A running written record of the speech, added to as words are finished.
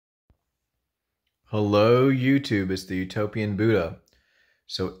Hello, YouTube. It's the Utopian Buddha.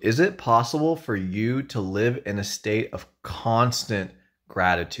 So, is it possible for you to live in a state of constant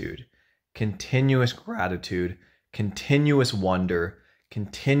gratitude, continuous wonder, continuous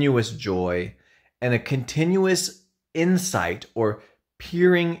joy, and a continuous insight or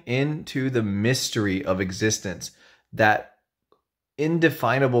peering into the mystery of existence? That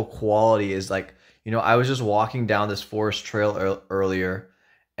indefinable quality is like, I was just walking down this forest trail earlier,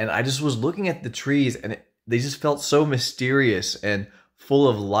 and I just was looking at the trees, and they just felt so mysterious and full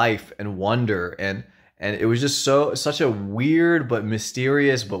of life and wonder, and it was just such a weird but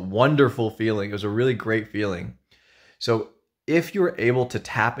mysterious but wonderful feeling. It was a really great feeling. So if you're able to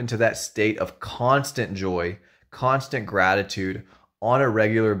tap into that state of constant joy, constant gratitude on a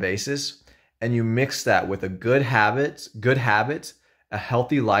regular basis, and you mix that with good habits, a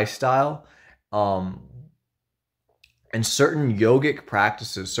healthy lifestyle, and certain yogic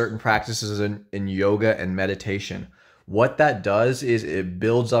practices, certain practices in yoga and meditation, what that does is it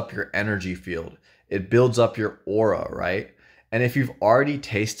builds up your energy field. It builds up your aura, right? And if you've already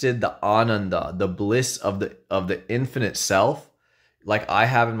tasted the ananda, the bliss of the infinite self, like I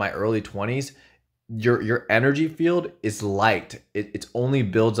have in my early 20s, your energy field is light. It only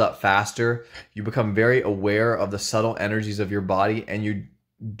builds up faster. You become very aware of the subtle energies of your body, and you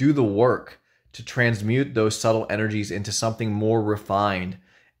do the work to transmute those subtle energies into something more refined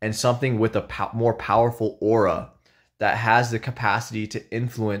and something with a more powerful aura that has the capacity to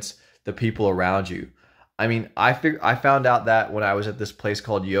influence the people around you. I mean, I found out that when I was at this place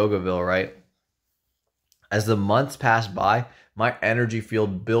called Yogaville, right? As the months passed by, my energy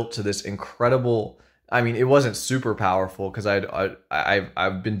field built to this incredible. I mean, it wasn't super powerful because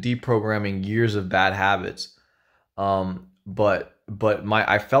I've been deprogramming years of bad habits, but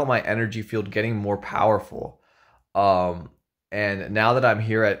I felt my energy field getting more powerful. And now that I'm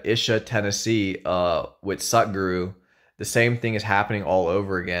here at Isha, Tennessee, with Satguru, the same thing is happening all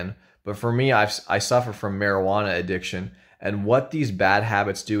over again. But for me, I suffer from marijuana addiction, and what these bad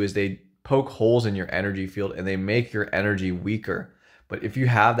habits do is they poke holes in your energy field and they make your energy weaker. But if you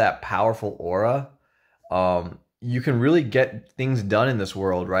have that powerful aura, you can really get things done in this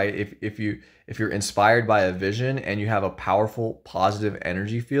world, right? If you're inspired by a vision and you have a powerful, positive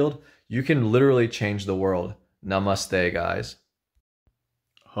energy field, you can literally change the world. Namaste, guys.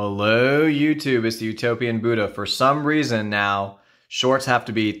 Hello, YouTube. It's the Utopian Buddha. For some reason now, shorts have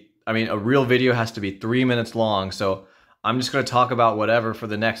to be, a real video has to be 3 minutes long. So I'm just going to talk about whatever for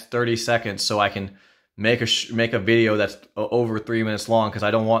the next 30 seconds so I can make a video that's over 3 minutes long, because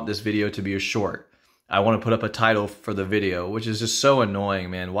I don't want this video to be a short. I want to put up a title for the video, which is just so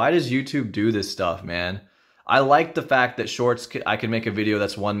annoying, man. Why does YouTube do this stuff, man? I like the fact that shorts, I can make a video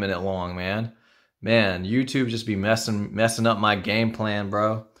that's 1 minute long, man. Man, YouTube just be messing up my game plan,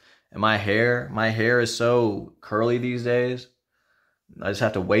 bro. And my hair is so curly these days. I just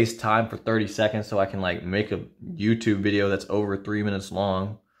have to waste time for 30 seconds so I can like make a YouTube video that's over 3 minutes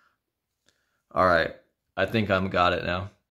long. All right, I think I've got it now.